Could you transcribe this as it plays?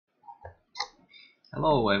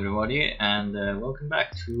Hello everybody and welcome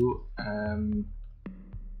back to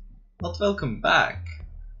not welcome back,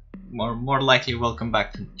 more likely welcome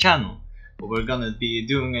back to the channel. But we're gonna be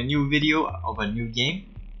doing a new video of a new game,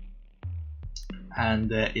 and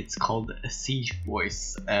it's called Siege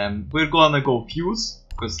Boys. We're gonna go fuse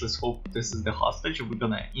because let's hope this is the hostage. We're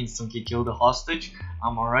gonna instantly kill the hostage.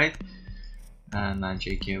 I'm alright. Not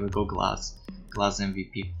JK, we go glass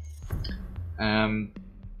MVP.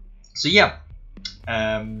 So yeah.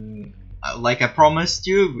 Like I promised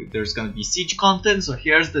you, there's gonna be siege content, so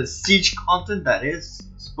here's the siege content that is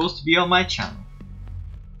supposed to be on my channel.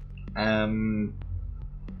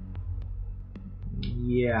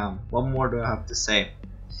 Yeah, what more do I have to say?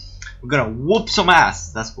 We're gonna whoop some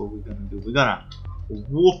ass. That's what we're gonna do. We're gonna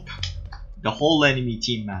whoop the whole enemy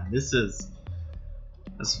team, man. That's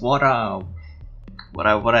what I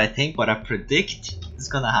think, what I predict is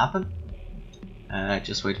gonna happen.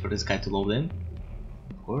 Just wait for this guy to load in.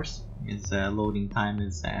 Of course, his loading time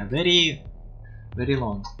is very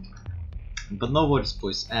long, but no worries,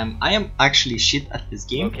 boys. I am actually shit at this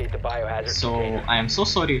game, so I am so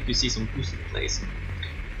sorry if you see some boosted plays,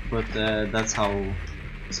 but that's how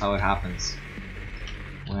it happens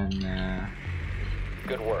when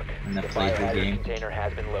when I play the game.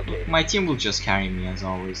 My team will just carry me as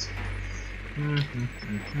always.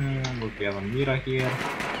 Look, we have a Mira here,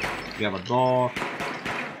 we have a door.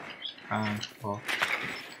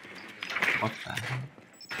 What the hell?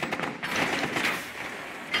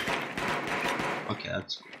 Okay,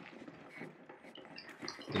 that's cool.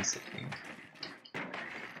 Basically.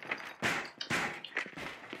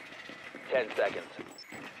 10 seconds.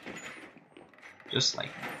 Just like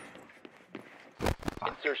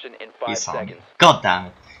Insertion in 5 seconds. God damn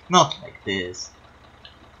it. Not like this.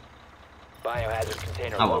 Biohazard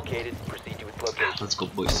container located. Proceed to its location. Let's go,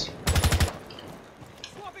 boys.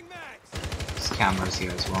 There's cameras here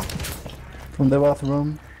as well. From the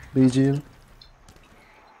bathroom, BG.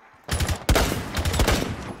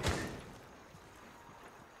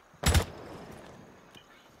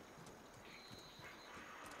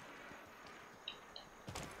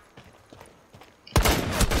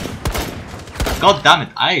 God damn it,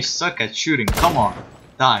 I suck at shooting. Come on,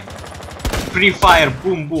 die. Free fire,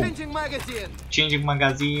 boom boom. Changing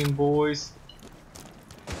magazine, boys.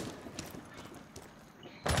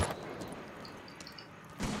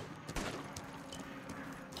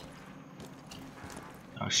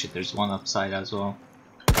 Oh shit, there's one upside as well.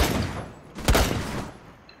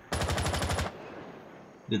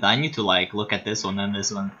 Dude, I need to like look at this one and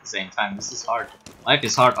this one at the same time. This is hard. Life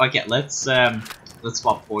is hard. Okay, let's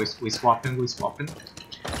swap, boys. We swapping.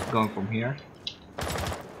 Going from here.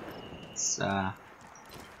 Let's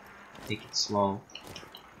take it slow.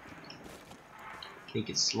 Take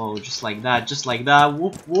it slow, just like that,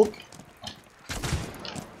 Whoop whoop.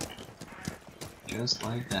 Just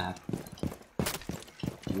like that.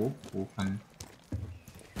 Whoop whoopin'.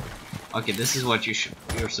 Okay, this is what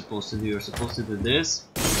you're supposed to do. You're supposed to do this.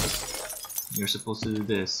 You're supposed to do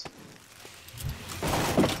this.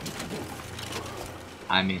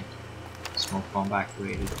 I mean, smoke bomb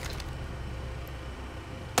activated.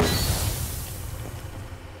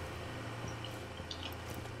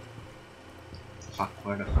 Fuck,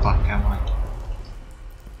 where the fuck am I?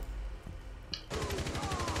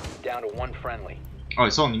 Down to 1 friendly. Oh,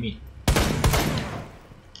 it's only me.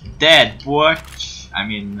 Dead, boy. I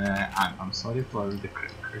mean, I'm sorry for the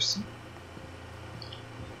cursing.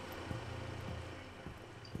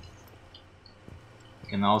 You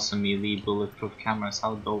can also melee bulletproof cameras.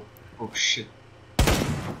 How dope! Oh shit!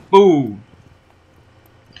 Boom!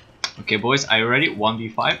 Okay, boys, are you ready?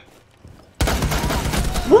 1v5.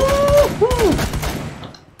 Woo-hoo!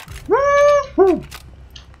 Woo-hoo!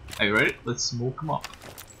 Are you ready? Let's smoke them up.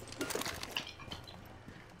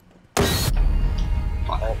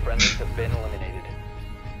 All friendlies have been eliminated.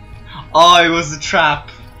 Oh, it was a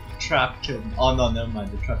trap. Trap kill. Oh no, never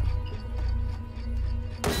mind. The trap kill.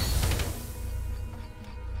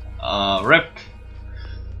 Rip.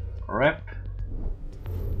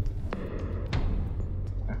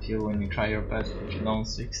 I feel when you try your best, but you don't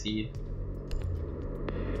succeed.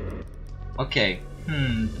 Okay.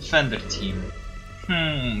 Defender team.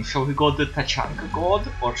 Shall we go the Tachanka god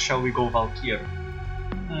or shall we go Valkyrie?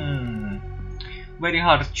 Very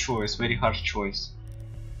hard choice. Oh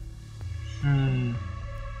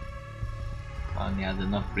yeah, there's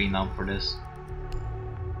enough green now for this.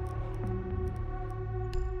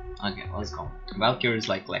 Okay, let's go. Valkyrie is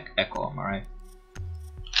like Echo, am I right?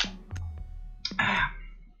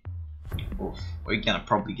 Oof, we're gonna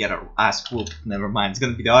probably get our ass whooped. Never mind, it's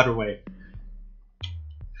gonna be the other way.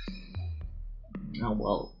 Oh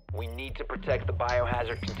well. We need to protect the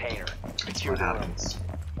biohazard container. That's Secure what the room. happens.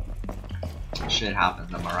 Shit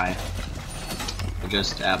happens, am I right? We're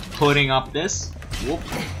just putting up this. Whoop,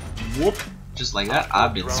 whoop. Just like that.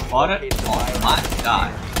 I've been spotted. Oh my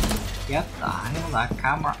god. Get the hell that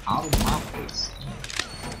camera out of my face.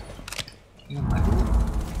 Oh my god.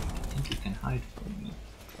 I think you can hide from me.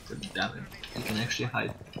 Damn it. You can actually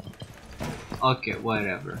hide. Okay,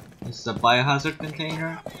 whatever. This is a biohazard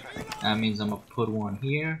container. That means I'm gonna put one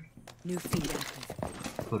here. New feed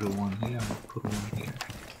active. Put one here. I'm gonna put one here.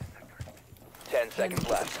 10 seconds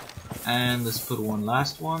left. And let's put one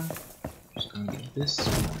last one. Just gonna get this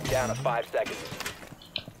one. Down to 5 seconds.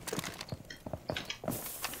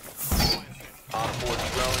 Onboard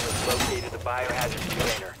drone has located the biohazard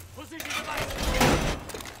container.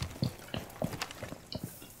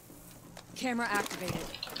 Camera activated.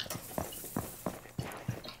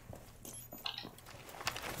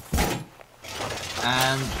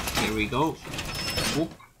 And here we go.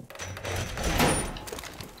 Whoop.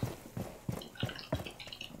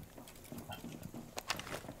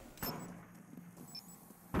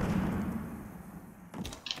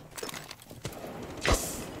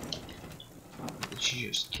 Did she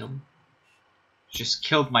just kill me? Just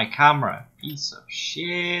killed my camera. Piece of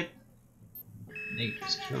shit. They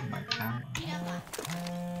just killed my camera.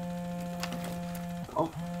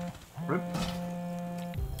 Oh, rip.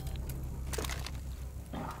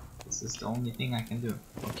 This is the only thing I can do.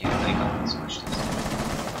 Okay, I got this. Watch this.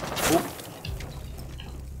 Oh.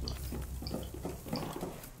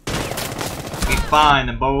 We find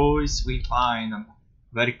them, boys. We find them.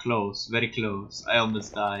 Very close, very close. I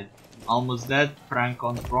almost died. Almost dead. Prank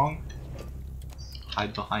on wrong.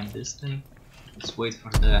 Hide behind this thing. Let's wait for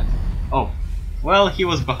the. Oh, well, he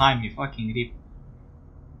was behind me. Fucking rip.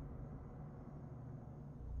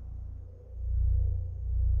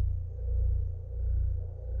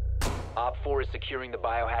 Op 4 is securing the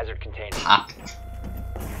biohazard container. Tapped.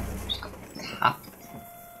 Tapped.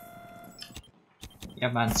 Yeah,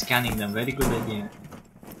 man, scanning them. Very good idea.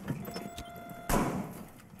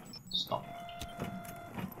 Stop.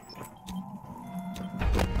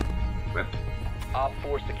 Rip. Op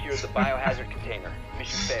 4 secured the biohazard container.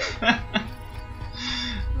 Mission failed.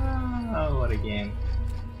 Oh, what a game.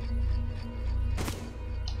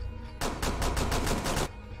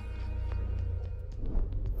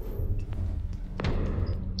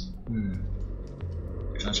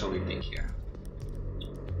 What shall we think here?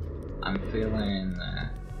 I'm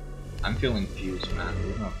feeling fused, man.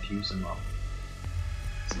 We're gonna fuse them up.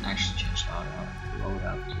 Let's actually change the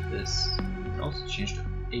loadout to this. It also changed to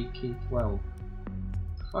AK-12.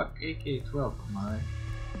 Fuck AK-12, am I right?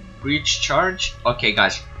 Breach charge? Okay,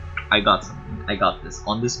 guys, I got something. I got this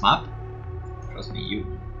on this map. Trust me, you're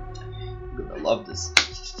gonna love this.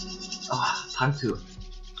 Ah, time to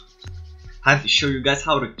show you guys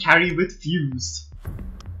how to carry with fuse.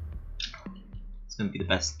 It's gonna be the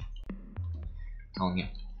best. I'm telling you.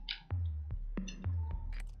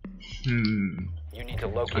 You need to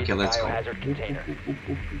locate Okay, the let's go. biohazard container.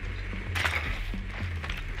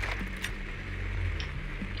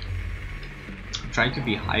 I'm trying to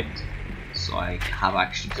be hyped, so I have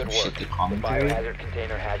actually some Good shit work. to The commentary biohazard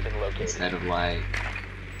container has been located. instead of like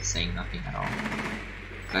saying nothing at all.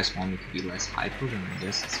 If you guys want me to be less hyper, then I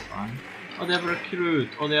guess it's fine. Oh, they have a recruit.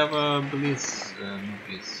 Oh, they have a police. No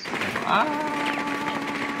police.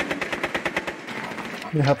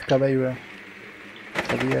 We have Caveira.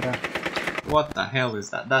 Caveira. What the hell is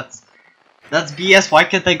that? That's BS. Why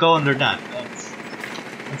can't I go under that? That's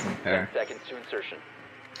 10 unfair. seconds to insertion.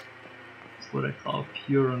 That's what I call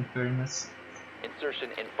pure unfairness. Insertion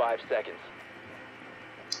in 5 seconds.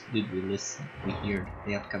 Did we listen? We hear.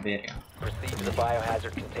 They have Caveria. Proceed to the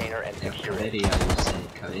biohazard container and They have secure it. Caveria, you say.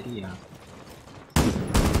 Caveria.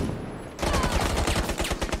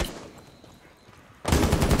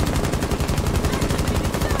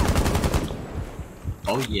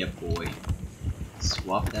 Oh yeah, boy.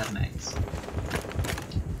 Swap that max.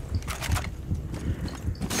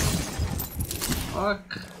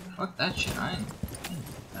 Fuck that shit. I ain't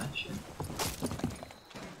that shit.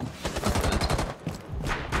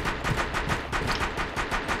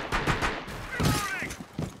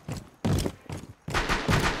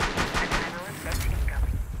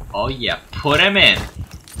 Oh yeah, put him in.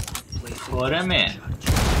 Put him in.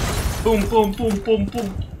 Boom, boom, boom, boom,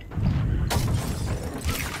 boom.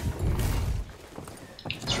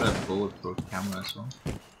 Let's try a bulletproof camera as well.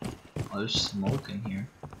 Oh, there's smoke in here.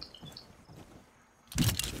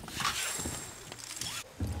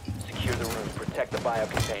 Secure the room. Protect the bio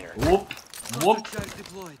container. Whoop, whoop.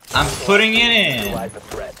 I'm putting it in. Neutralize the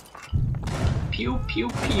threat. Pew, pew,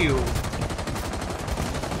 pew.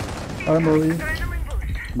 Armory.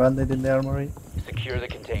 Bandit in the armory. Secure the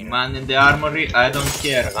container. Man in the armory, I don't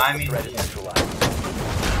care. I'm in Threat is here. neutralized.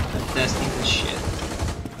 I'm testing the shit.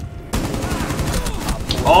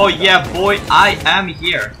 Oh yeah, boy, I am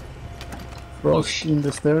here. Frost shit. in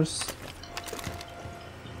the stairs.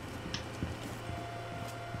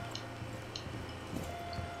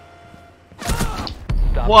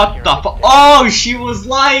 Stop What securing the the fuck? container. Oh, she was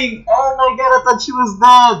lying! Oh my god, I thought she was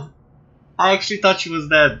dead! I actually thought she was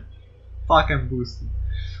dead. Fucking boosted.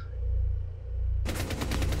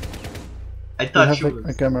 I We thought she have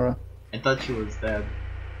a was. camera. I thought she was dead.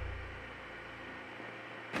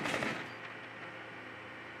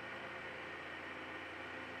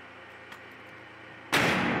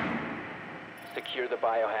 Secure the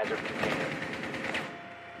biohazard container.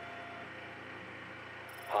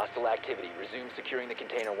 Hostile activity. Resume securing the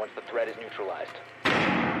container once the threat is neutralized.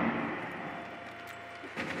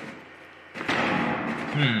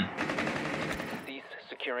 Cease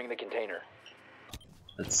securing the container.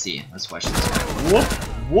 Let's see. Let's watch this guy. Whoop!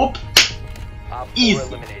 Whoop! Op 4 Easy.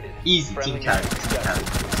 eliminated. Easy. Friendly Team carry. mission Team carry.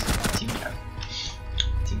 successful. Team carry.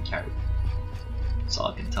 Team carry. That's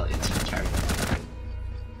all I can tell you. Team carry.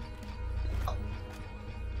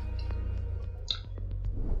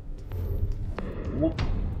 Whoop.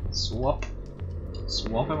 Swap.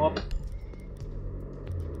 Swap him up.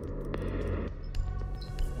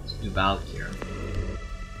 Let's do Valk here.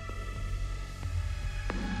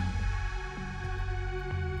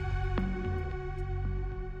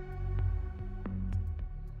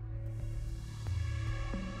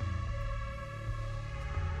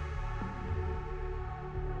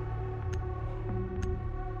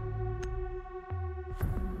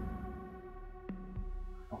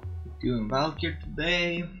 Doing Valkyr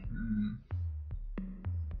today.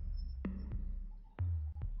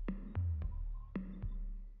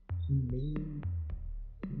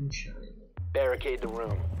 Barricade the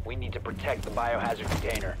room. We need to protect the biohazard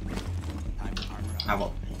container. How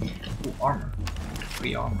about armor?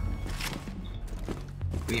 Free armor.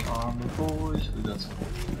 Free armor, boys. We got some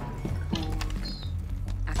boys.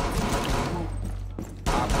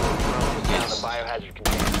 Op 4 drone down the biohazard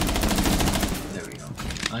container. There we go.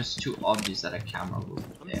 Now it's too obvious that a camera will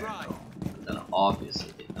be there, though. But then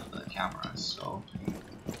obviously they know the camera, so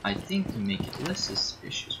I think to make it less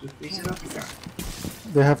suspicious, we place it up here.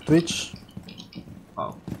 They have Twitch.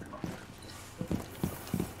 Oh.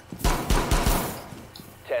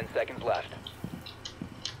 10 seconds left.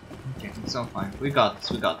 Okay, it's all fine. We got this,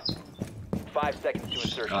 we got this. 5 seconds to Just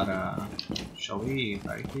insertion. gotta... Shall we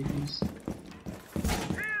barricade these?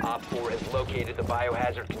 Op 4 has located the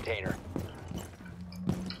biohazard container.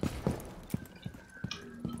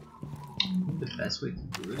 The best way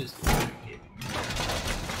to do it is to barricade.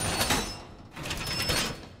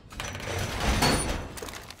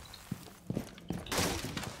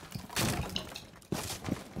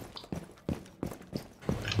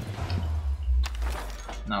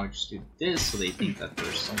 Now we just do this so they think that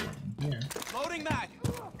there's someone in here. Loading mag.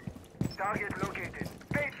 Target located.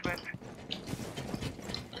 Basement.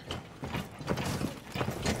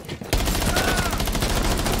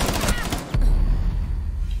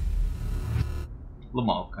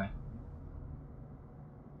 Lamar, okay.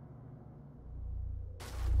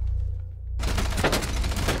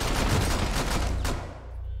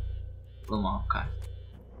 Lamar, okay.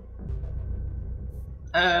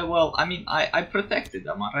 Well, I mean, I protected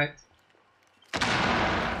them, alright?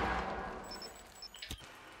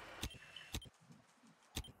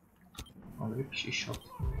 Oh, rip, she shot.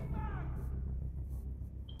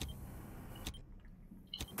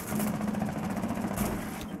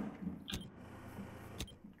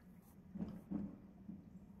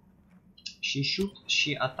 She shoot,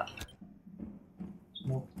 she attack.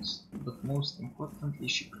 But most importantly,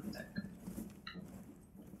 she protect.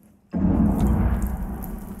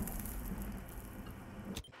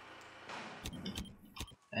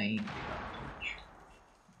 Dang.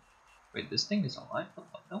 Wait, this thing is alive? What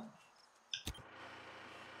the hell?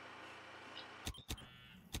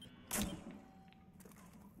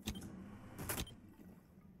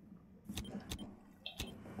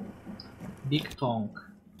 Big Tonk.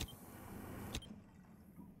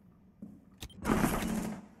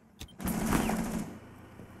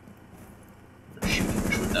 Shooting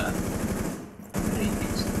through the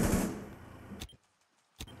radius.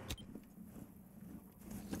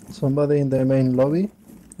 Somebody in the main lobby.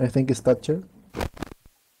 I think it's Thatcher.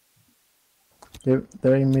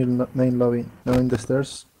 They're in main lobby, now in the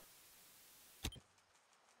stairs.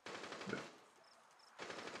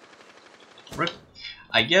 Rip.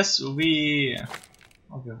 I guess we...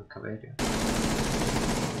 I'll give a Cavaria.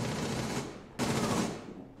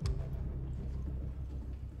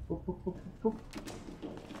 Boop, boop, boop, boop, boop.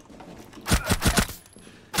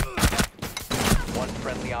 One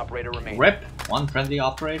friendly operator remaining. Rip. One friendly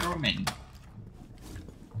operator remaining.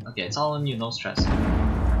 Okay, it's all on you, no stress.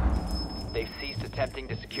 They've ceased attempting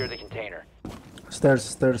to secure the container. Stairs,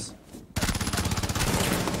 stairs.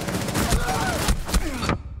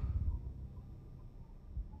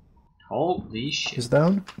 Holy shit. He's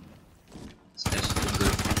down. Especially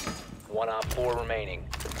good. One op 4 remaining.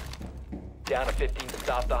 Down to 15 to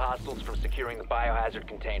stop the hostiles from securing the biohazard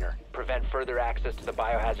container. Prevent further access to the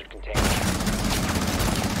biohazard container.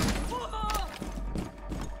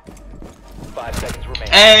 5 seconds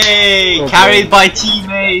remaining. Hey! Okay. Carried by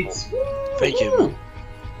teammates! Thank you, man.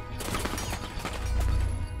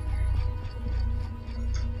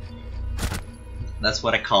 That's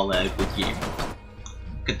what I call a good game.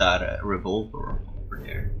 Look at that revolver over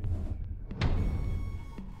there.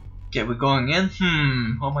 Okay, we're going in.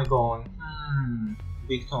 How am I going?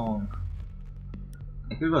 Big tone.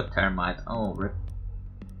 I could go Thermite. Oh, rip.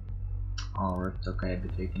 Oh, ripped. Okay, I'd be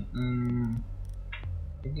taking.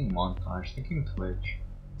 Thinking montage. Thinking Twitch.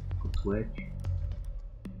 Go Twitch.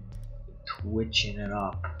 Twitching it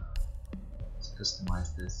up. Let's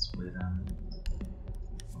customize this with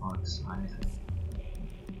outside.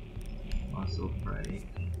 Muscle break.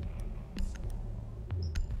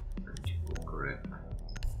 Vertical grip.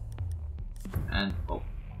 And oh,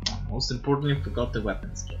 most importantly, forgot the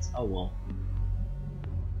weapon skills. Oh well.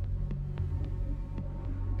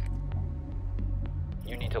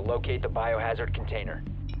 You need to locate the biohazard container.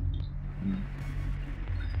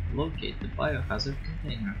 Locate the biohazard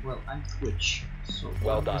container. Well, I'm Twitch, so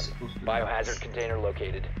Well what am I done. supposed to do? Biohazard container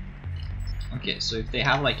located. Okay, so if they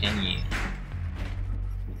have like any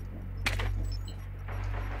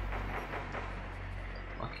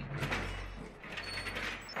fucking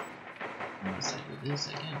unless I do this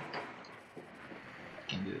again. I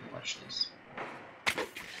can do it, watch this.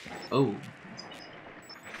 Oh,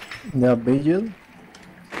 Yeah, Vigil.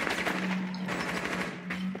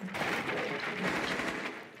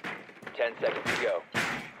 10 seconds to go.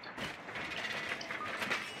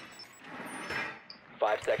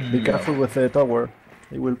 5 seconds Be to go. careful with the tower.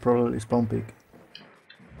 It will probably spawn pick.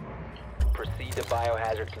 Proceed to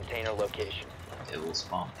biohazard container location. it will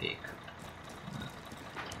spawn pick.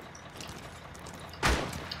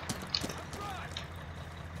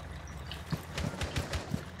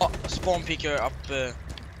 Oh, spawn picker up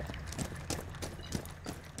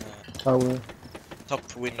Tower.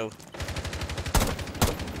 top window.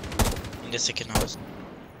 In the second house.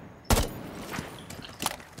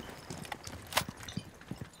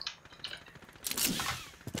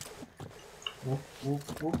 Whoop,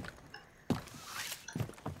 whoop, whoop.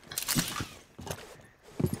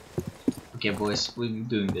 Okay, boys, we're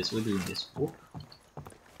doing this. We're doing this. Whoop.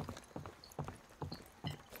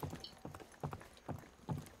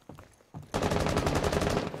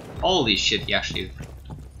 Holy shit! He actually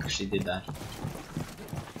did that.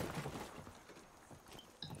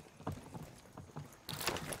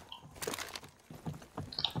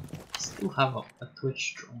 Still have a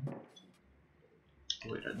Twitch drone.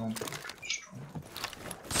 Wait, I don't have a Twitch drone.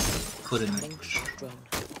 Put in a Twitch drone.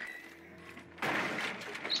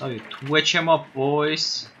 So you twitch him up,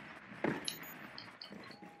 boys.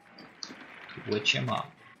 Twitch him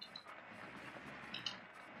up.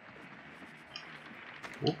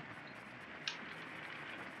 Whoop.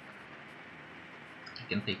 I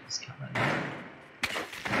can take this camera now.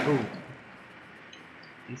 Oh.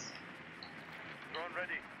 Please. Drone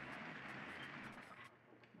ready.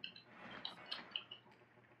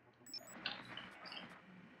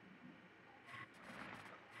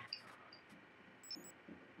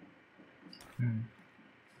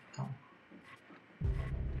 Oh.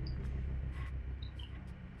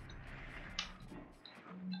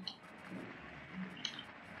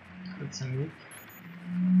 Put some loot.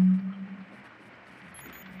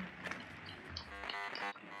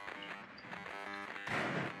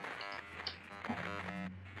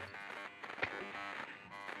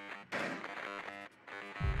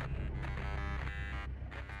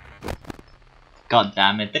 God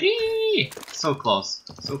damn it. 3! So close.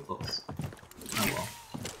 So close. Oh well.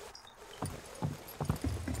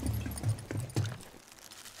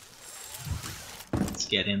 Let's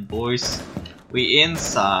get in, boys. We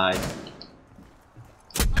inside.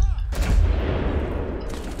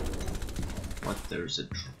 What? There's a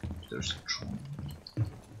drone. There's a drone.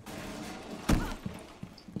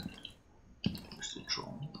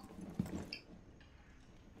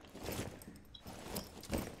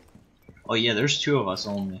 Oh yeah, there's 2 of us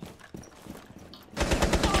only.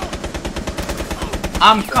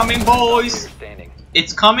 I'm coming, boys! Standing.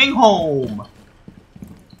 It's coming home!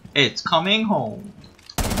 It's coming home.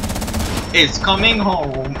 It's coming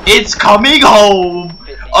home. It's coming home.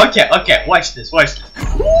 Okay, okay, watch this, watch this.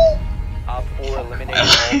 Op 4 eliminated all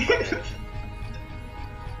friendlies.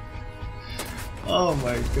 Oh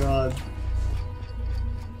my god.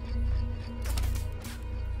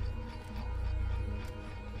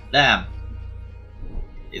 Damn.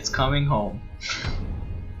 It's coming home.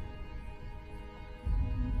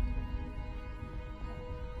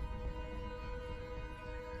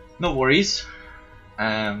 No worries.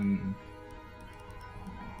 Tachanka?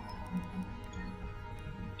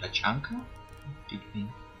 Pygmy.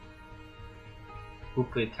 Who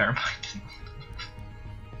played Termite?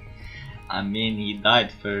 I mean, he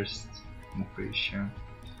died first. I'm pretty sure.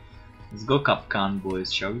 Let's go Capcan,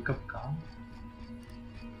 boys. Shall we Capcan?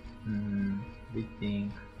 Big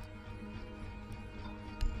thing.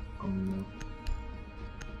 Go mute.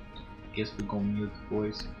 Guess we go mute,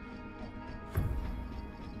 boys.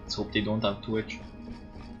 Let's hope they don't have Twitch.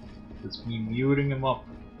 Let's be muting him up.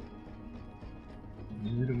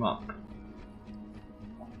 Mute him up.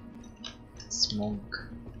 Smoke.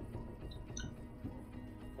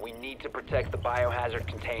 We need to protect the biohazard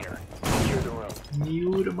container. Secure the room.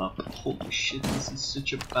 Mute him up. Holy shit, this is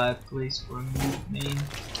such a bad place for a mute main.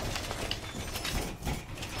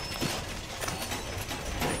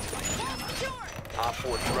 Op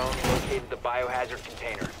 4 drone located the biohazard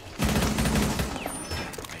container.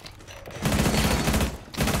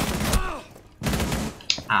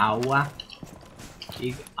 Ow.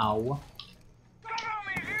 Big ow.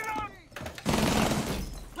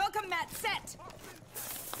 Welcome, Matt. Set.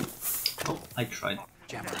 Oh, I tried.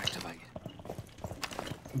 Jammer activated.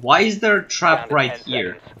 Why is there a Down trap to right 10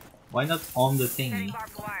 here? seconds. Why not on the thingy?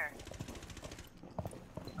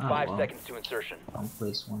 Oh, 5 well. seconds to insertion. I'll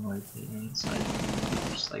place one right there inside.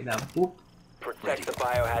 Just like that. Boop. Protect the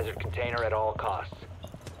biohazard container at all costs.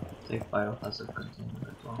 Take biohazard container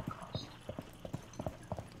at all costs.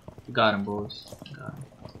 We got him, boys. Got him.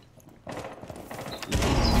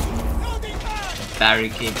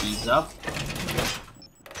 Barricade these up.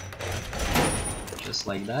 Just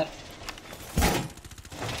like that.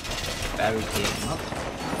 Barricade them up.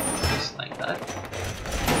 Just like that.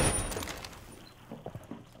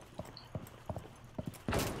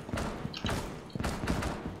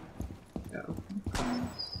 Go.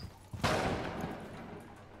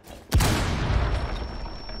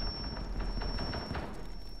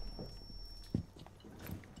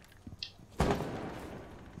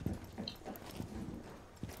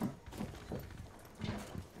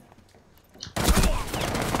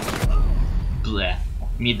 Bleh.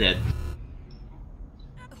 Me dead.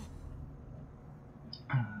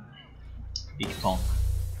 Big Pong.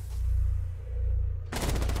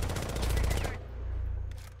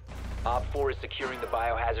 Op 4 is securing the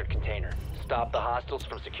biohazard container. Stop the hostiles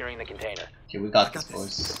from securing the container. Okay, we got this,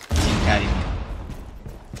 boys. Team carry me.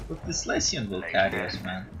 Look, this Lycian will carry us,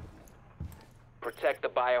 man. Protect the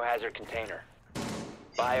biohazard container.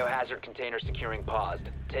 Biohazard container securing paused.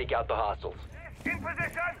 Take out the hostiles. In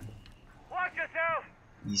position! Watch yourself!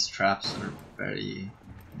 These traps are very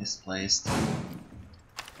misplaced.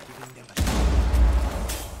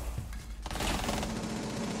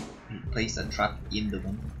 Place a trap in the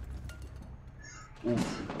one.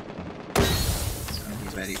 Oof. It's gonna be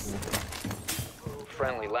very oof.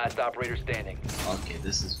 Friendly, last operator standing. Okay,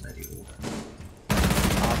 this is very oof.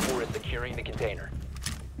 Op 4 is securing the container.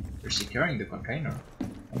 They're securing the container.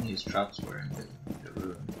 Only his traps were in the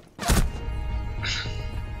room.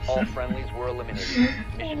 All friendlies were eliminated.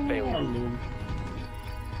 Mission failure.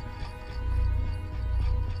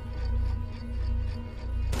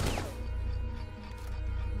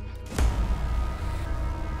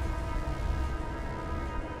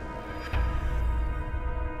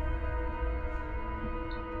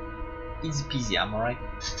 Easy peasy, am I right?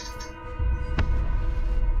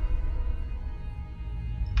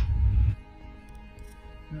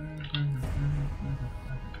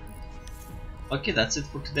 Okay, that's it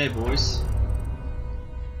for today, boys.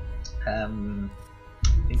 Thank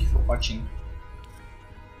you for watching,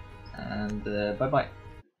 and bye bye.